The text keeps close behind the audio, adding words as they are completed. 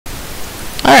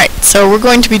Alright, so we're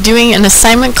going to be doing an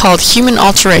assignment called Human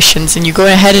Alterations, and you go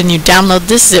ahead and you download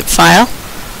this zip file.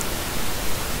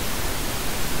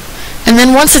 And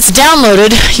then once it's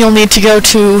downloaded, you'll need to go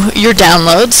to your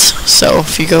downloads. So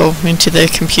if you go into the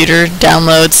computer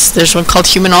downloads, there's one called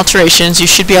Human Alterations. You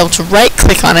should be able to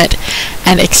right-click on it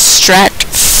and extract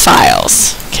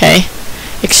files. Okay?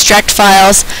 Extract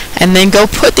files, and then go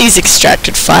put these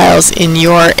extracted files in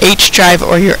your H drive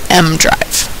or your M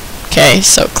drive. Okay,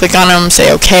 so click on them,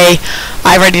 say OK.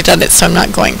 I've already done it, so I'm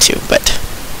not going to, but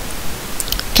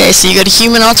okay, so you go to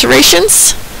Human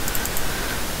Alterations,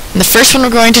 and the first one we're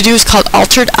going to do is called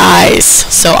Altered Eyes.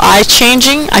 So eye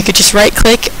changing, I could just right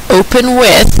click, open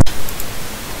with,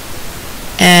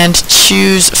 and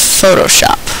choose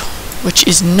Photoshop, which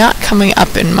is not coming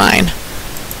up in mine.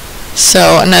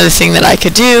 So another thing that I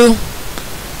could do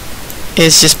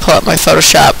is just pull up my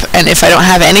Photoshop, and if I don't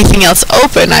have anything else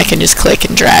open, I can just click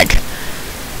and drag,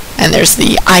 and there's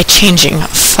the eye changing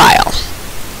file.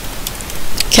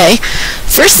 Okay,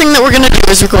 first thing that we're going to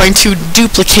do is we're going to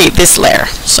duplicate this layer.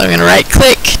 So I'm going to right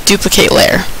click, duplicate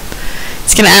layer.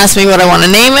 It's going to ask me what I want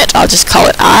to name it. I'll just call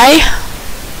it eye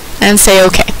and say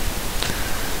OK.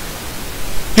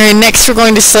 Alright, next we're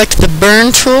going to select the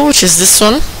burn tool, which is this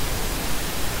one,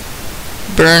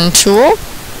 burn tool.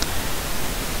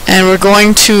 And we're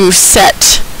going to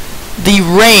set the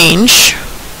range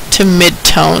to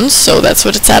mid-tones, so that's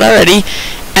what it's at already,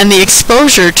 and the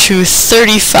exposure to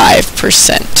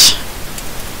 35%.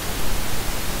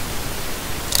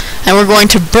 And we're going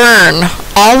to burn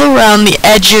all around the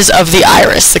edges of the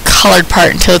iris, the colored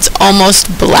part, until it's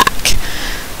almost black.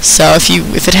 So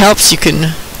if it helps, you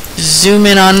can zoom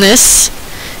in on this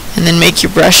and then make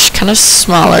your brush kind of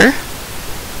smaller.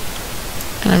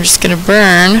 And I'm just going to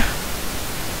burn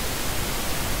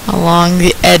along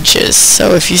the edges.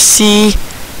 So if you see,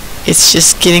 it's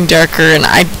just getting darker, and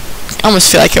I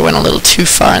almost feel like I went a little too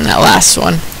far in that last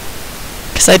one,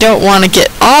 because I don't want to get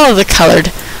all of the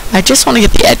colored, I just want to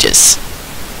get the edges.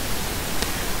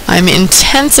 I'm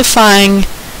intensifying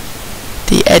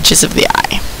the edges of the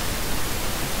eye.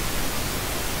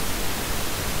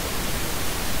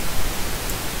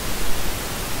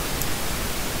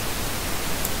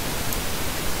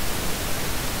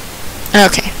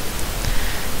 Okay.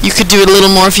 You could do it a little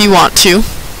more if you want to.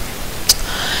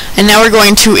 And now we're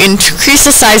going to increase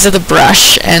the size of the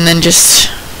brush, and then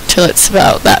just till it's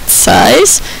about that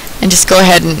size, and just go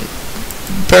ahead and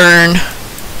burn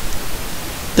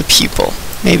the pupil,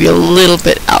 maybe a little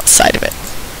bit outside of it.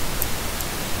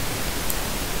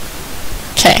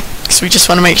 Okay, so we just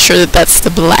want to make sure that that's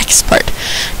the blackest part.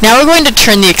 Now we're going to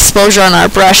turn the exposure on our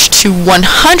brush to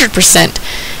 100%,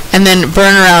 and then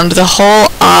burn around the whole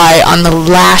eye on the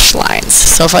lash lines.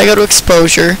 So if I go to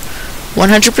exposure,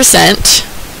 100%,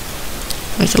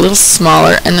 make it a little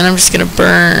smaller, and then I'm just going to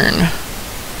burn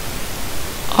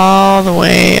all the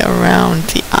way around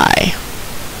the eye.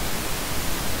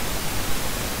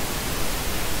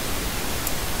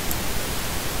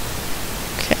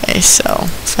 Okay, so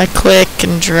if I click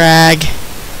and drag,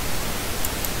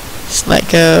 just let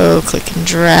go, click and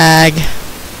drag,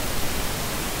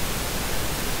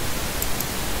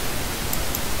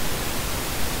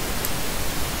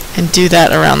 and do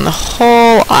that around the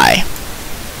whole eye.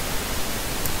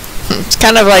 It's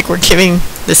kind of like we're giving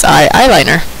this eye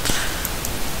eyeliner.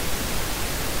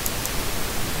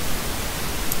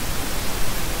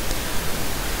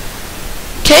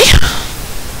 Okay.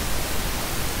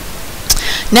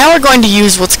 Now we're going to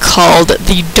use what's called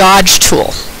the dodge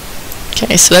tool.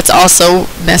 Okay, so that's also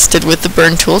nested with the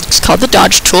burn tool. It's called the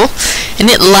dodge tool, and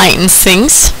it lightens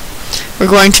things. We're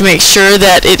going to make sure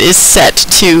that it is set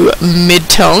to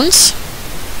mid-tones,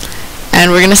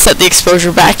 and we're going to set the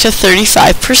exposure back to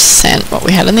 35%, what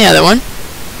we had on the other one.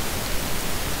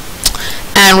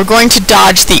 And we're going to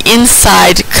dodge the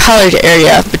inside colored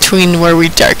area between where we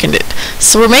darkened it.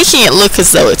 So we're making it look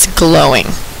as though it's glowing.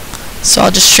 So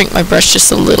I'll just shrink my brush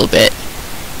just a little bit,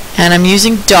 and I'm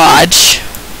using dodge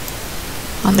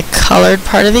on the colored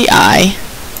part of the eye.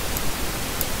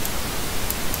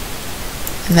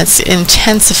 And that's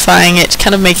intensifying it,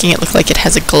 kind of making it look like it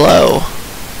has a glow.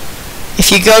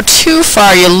 If you go too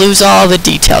far, you'll lose all the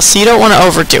details, so you don't want to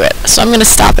overdo it. So I'm going to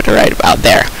stop it right about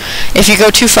there. If you go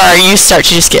too far, you start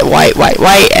to just get white, white,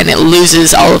 white, and it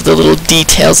loses all of the little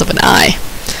details of an eye.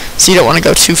 So you don't want to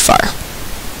go too far.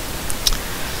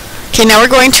 Okay, now we're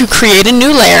going to create a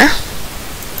new layer.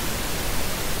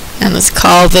 And let's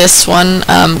call this one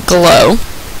glow.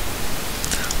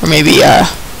 Or maybe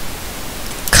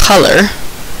color,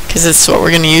 because it's what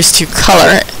we're going to use to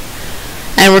color it.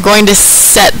 And we're going to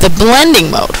set the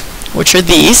blending mode, which are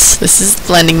these. This is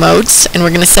blending modes, and we're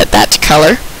going to set that to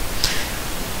color.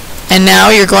 And now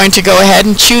you're going to go ahead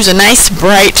and choose a nice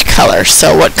bright color.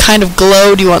 So what kind of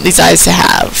glow do you want these eyes to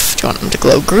have? Do you want them to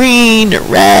glow green or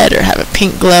red or have a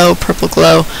pink glow, purple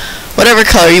glow, whatever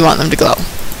color you want them to glow.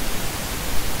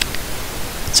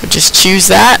 So just choose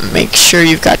that. Make sure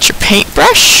you've got your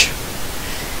paintbrush.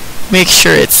 Make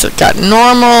sure it's got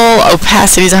normal,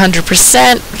 opacity is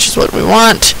 100%, which is what we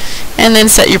want, and then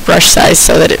set your brush size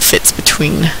so that it fits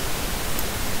between.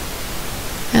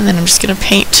 And then I'm just going to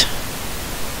paint.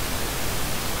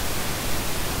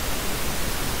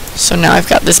 So now I've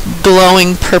got this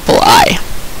glowing purple eye.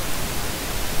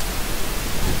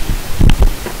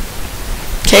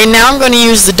 Okay, now I'm going to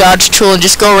use the dodge tool and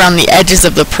just go around the edges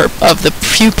of the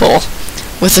pupil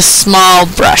with a small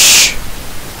brush.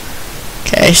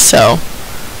 Okay, so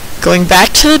going back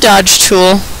to the dodge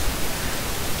tool,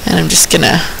 and I'm just going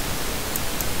to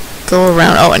go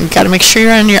around. Oh, and got to make sure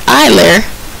you're on your eye layer.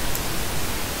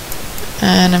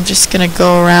 And I'm just going to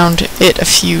go around it a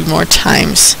few more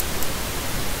times.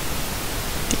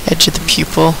 The edge of the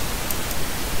pupil,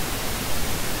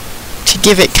 to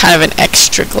give it kind of an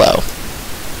extra glow.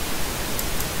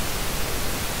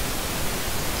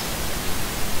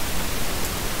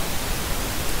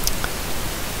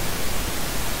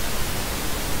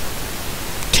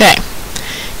 Okay,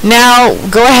 now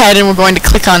go ahead and we're going to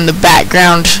click on the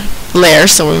background layer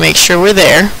so we make sure we're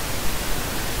there.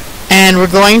 And we're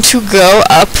going to go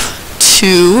up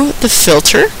to the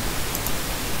filter,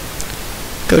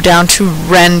 go down to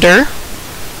render,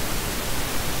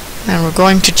 and we're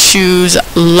going to choose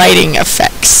lighting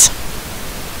effects.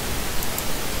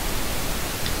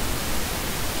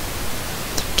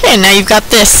 Okay, now you've got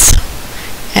this,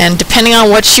 and depending on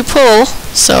what you pull,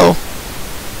 so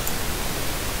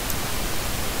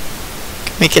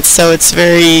make it so it's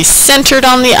very centered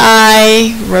on the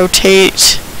eye,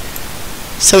 rotate.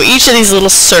 So each of these little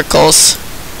circles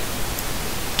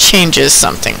changes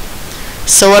something.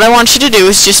 So what I want you to do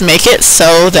is just make it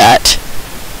so that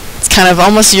it's kind of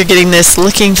almost you're getting this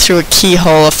looking through a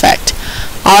keyhole effect.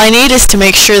 All I need is to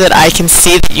make sure that I can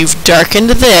see that you've darkened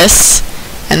this,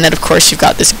 and that of course you've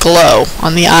got this glow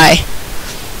on the eye.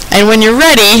 And when you're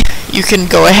ready, you can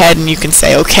go ahead and you can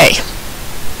say OK.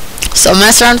 So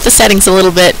mess around with the settings a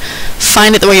little bit,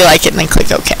 find it the way you like it, and then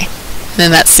click OK. And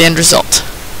then that's the end result.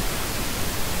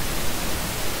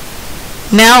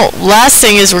 Now, last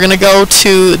thing is we're going to go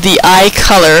to the eye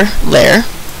color layer,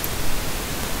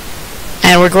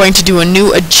 and we're going to do a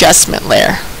new adjustment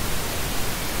layer.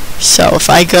 So if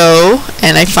I go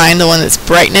and I find the one that's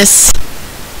brightness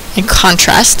and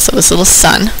contrast, so this little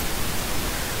sun,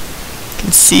 you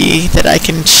can see that I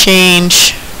can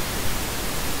change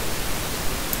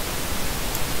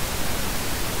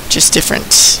just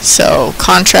different. So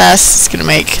contrast is going to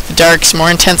make the darks more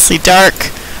intensely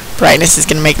dark. Brightness is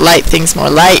going to make light things more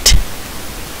light.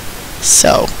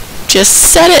 So just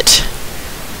set it.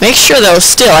 Make sure though,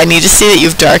 still, I need to see that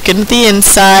you've darkened the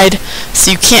inside,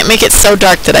 so you can't make it so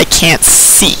dark that I can't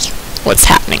see what's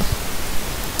happening.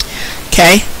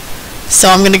 Okay, so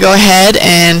I'm going to go ahead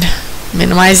and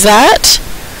minimize that,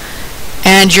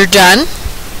 and you're done.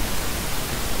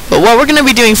 But what we're going to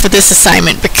be doing for this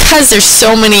assignment, because there's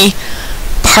so many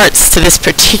parts to this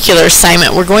particular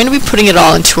assignment, we're going to be putting it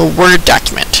all into a Word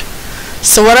document.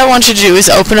 So what I want you to do is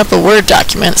open up a Word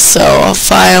document. So I'll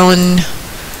file in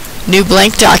new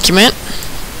blank document.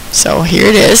 So here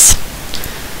it is.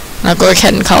 And I'll go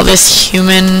ahead and call this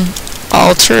Human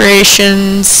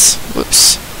Alterations.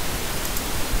 Whoops.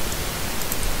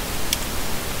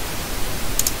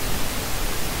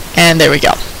 And there we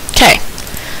go. Okay.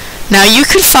 Now you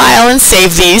could file and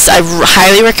save these. I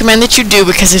highly recommend that you do,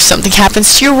 because if something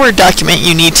happens to your Word document,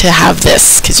 you need to have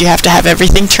this, because you have to have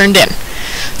everything turned in.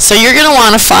 So you're going to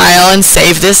want to file and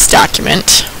save this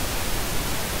document.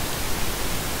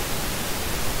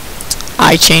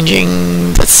 Eye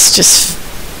changing, let's just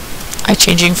eye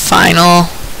changing final,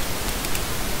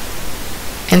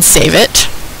 and save it.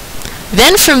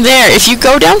 Then from there, if you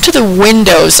go down to the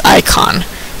Windows icon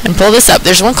and pull this up,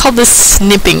 there's one called the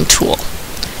snipping tool.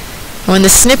 And when the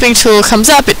snipping tool comes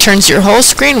up, it turns your whole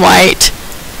screen white,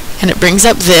 and it brings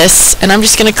up this, and I'm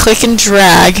just going to click and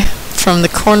drag from the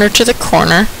corner to the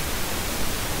corner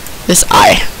this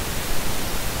eye.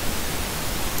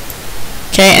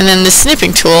 Okay, and then the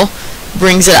snipping tool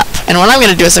brings it up. And what I'm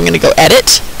going to do is I'm going to go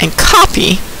edit and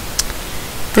copy,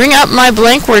 bring up my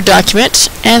blank Word document,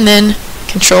 and then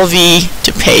Control V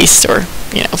to paste, or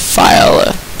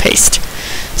file, paste.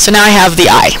 So now I have the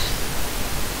eye.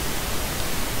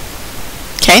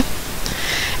 Okay,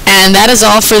 and that is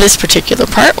all for this particular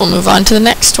part. We'll move on to the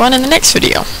next one in the next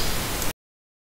video.